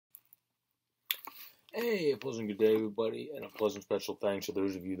Hey, a pleasant good day, everybody, and a pleasant special thanks to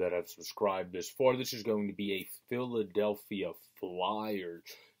those of you that have subscribed this far. This is going to be a Philadelphia Flyers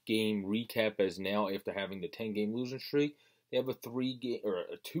game recap, as now, after having the 10-game losing streak, they have a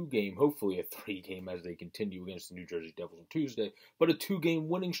 2-game, hopefully a 3-game as they continue against the New Jersey Devils on Tuesday, but a 2-game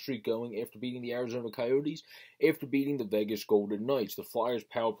winning streak going after beating the Arizona Coyotes, after beating the Vegas Golden Knights. The Flyers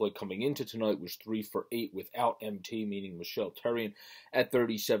power play coming into tonight was 3 for 8 without MT, meaning Michel Therrien, at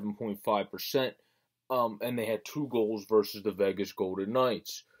 37.5%. And they had 2 goals versus the Vegas Golden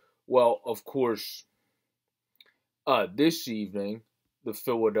Knights. Well, of course, this evening, the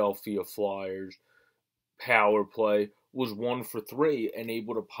Philadelphia Flyers power play was 1 for 3 and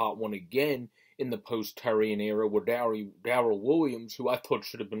able to pot one again in the post-Therrien era, where Darryl Williams, who I thought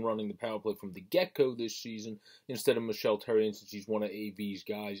should have been running the power play from the get-go this season instead of Michel Therrien, since he's one of AV's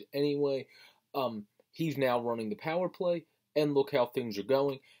guys anyway, he's now running the power play, and look how things are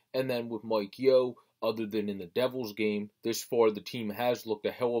going. And then with Mike Yeo, other than in the Devils game, this far the team has looked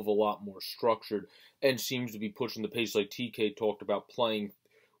a hell of a lot more structured and seems to be pushing the pace, like TK talked about, playing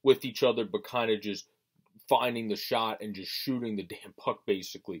with each other, but kind of just finding the shot and just shooting the damn puck,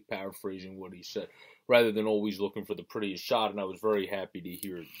 basically, paraphrasing what he said, rather than always looking for the prettiest shot, and I was very happy to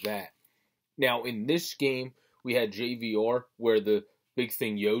hear that. Now, in this game, we had JVR, where the big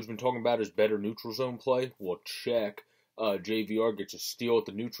thing Yo's been talking about is better neutral zone play. Well, check. JVR gets a steal at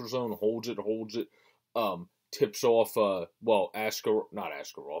the neutral zone, holds it, tips off, not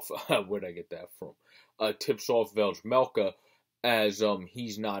Askarov, where'd I get that from? Tips off Veljmelka as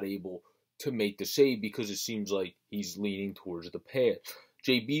he's not able to make the save because it seems like he's leaning towards the pass.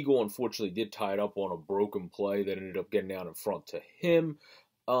 Jay Beagle, unfortunately, did tie it up on a broken play that ended up getting out in front to him,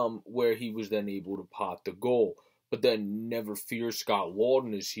 where he was then able to pot the goal. But then, never fear, Scott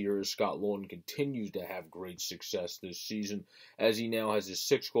Laughton is here, as Scott Laughton continues to have great success this season, as he now has his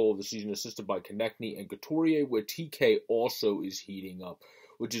 6th goal of the season, assisted by Konechny and Couturier, where TK also is heating up,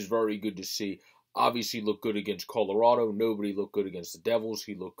 which is very good to see. Obviously looked good against Colorado. Nobody looked good against the Devils.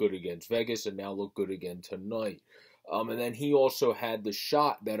 He looked good against Vegas, and now looked good again tonight. And then he also had the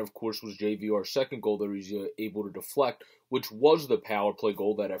shot that, of course, was JVR's 2nd goal that he's able to deflect, which was the power play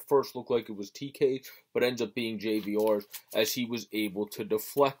goal that at first looked like it was TK's, but ends up being JVR's, as he was able to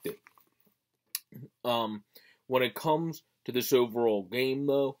deflect it. When it comes to this overall game,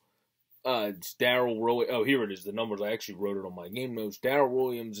 though, it's Darryl Williams. Oh, here it is, the numbers. I actually wrote it on my game notes. Darryl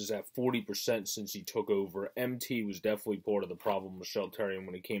Williams is at 40% since he took over. MT was definitely part of the problem with Michel Therrien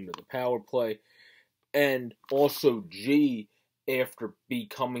when it came to the power play. And also G, after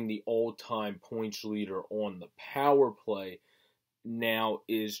becoming the all-time points leader on the power play, now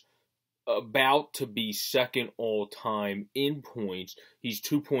is about to be 2nd all-time in points. He's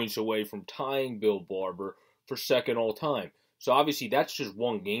 2 points away from tying Bill Barber for 2nd all-time. So obviously that's just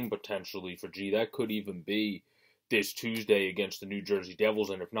one game potentially for G. That could even be this Tuesday against the New Jersey Devils,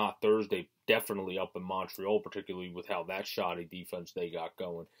 and if not Thursday, definitely up in Montreal, particularly with how that shoddy defense they got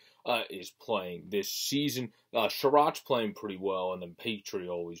going is playing this season. Sherratt's playing pretty well, and then Petrie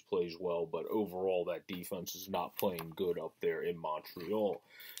always plays well, but overall that defense is not playing good up there in Montreal.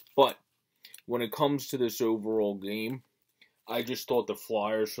 But when it comes to this overall game, I just thought the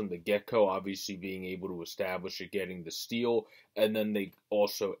Flyers from the get-go, obviously being able to establish it, getting the steal, and then they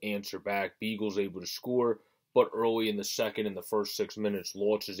also answer back. Beagle's able to score, but early in the second, in the first 6 minutes,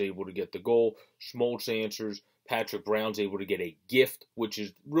 Lorch is able to get the goal. Schmaltz answers. Patrick Brown's able to get a gift, which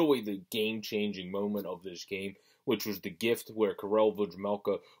is really the game-changing moment of this game, which was the gift where Karel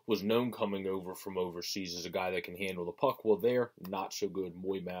Vujmelka was known coming over from overseas as a guy that can handle the puck. Well, there, not so good.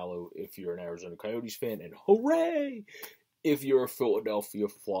 Muy malo if you're an Arizona Coyotes fan, and hooray if you're a Philadelphia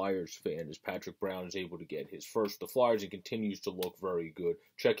Flyers fan, as Patrick Brown is able to get his first. The Flyers, and continues to look very good.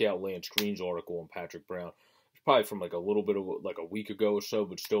 Check out Lance Green's article on Patrick Brown. It's probably from like a little bit of like a week ago or so,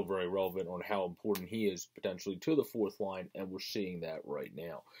 but still very relevant on how important he is potentially to the 4th line, and we're seeing that right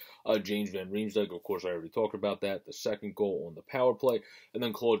now. James Van Riemsdyk, of course, I already talked about that. The 2nd goal on the power play, and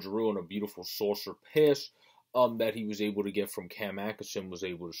then Claude Giroux on a beautiful saucer pass that he was able to get from Cam Atkinson, was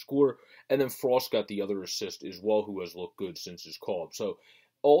able to score. And then Frost got the other assist as well, who has looked good since his call-up. So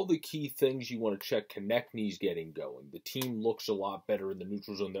all the key things you want to check, Konechny's getting going. The team looks a lot better in the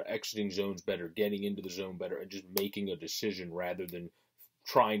neutral zone. They're exiting zones better, getting into the zone better, and just making a decision rather than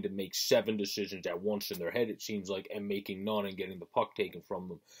trying to make 7 decisions at once in their head, it seems like, and making none and getting the puck taken from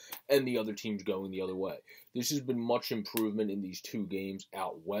them, and the other team's going the other way. This has been much improvement in these 2 games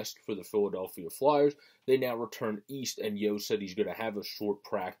out west for the Philadelphia Flyers. They now return east, and Yo said he's going to have a short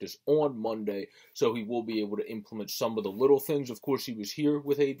practice on Monday, so he will be able to implement some of the little things. Of course, he was here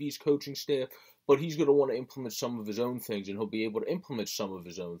with AV's coaching staff, but he's going to want to implement some of his own things, and he'll be able to implement some of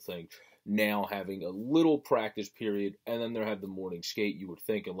his own things. now having a little practice period, and then they'll have the morning skate, you would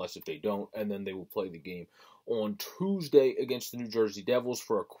think, unless if they don't, and then they will play the game on Tuesday against the New Jersey Devils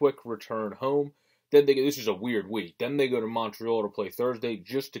for a quick return home. Then this is a weird week. Then they go to Montreal to play Thursday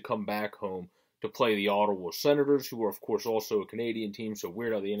just to come back home to play the Ottawa Senators, who are, of course, also a Canadian team, so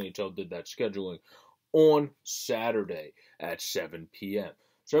weird how the NHL did that scheduling, on Saturday at 7 p.m.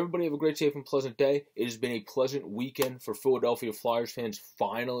 So everybody have a great, safe, and pleasant day. It has been a pleasant weekend for Philadelphia Flyers fans.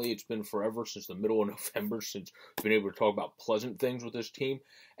 Finally, it's been forever since the middle of November since we've been able to talk about pleasant things with this team.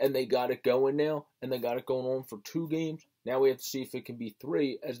 And they got it going now, and they got it going on for 2 games. Now we have to see if it can be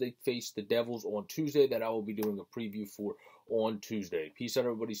 3 as they face the Devils on Tuesday, that I will be doing a preview for on Tuesday. Peace out,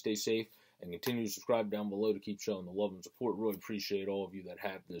 everybody. Stay safe, and continue to subscribe down below to keep showing the love and support. Really appreciate all of you that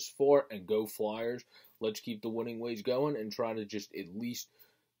have this far, and go Flyers. Let's keep the winning ways going and try to just at least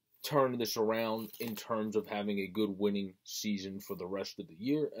turn this around in terms of having a good winning season for the rest of the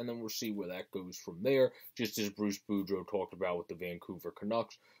year, and then we'll see where that goes from there, just as Bruce Boudreau talked about with the Vancouver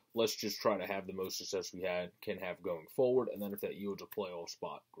Canucks. Let's just try to have the most success we can have going forward, and then if that yields a playoff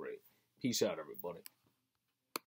spot, great. Peace out, everybody.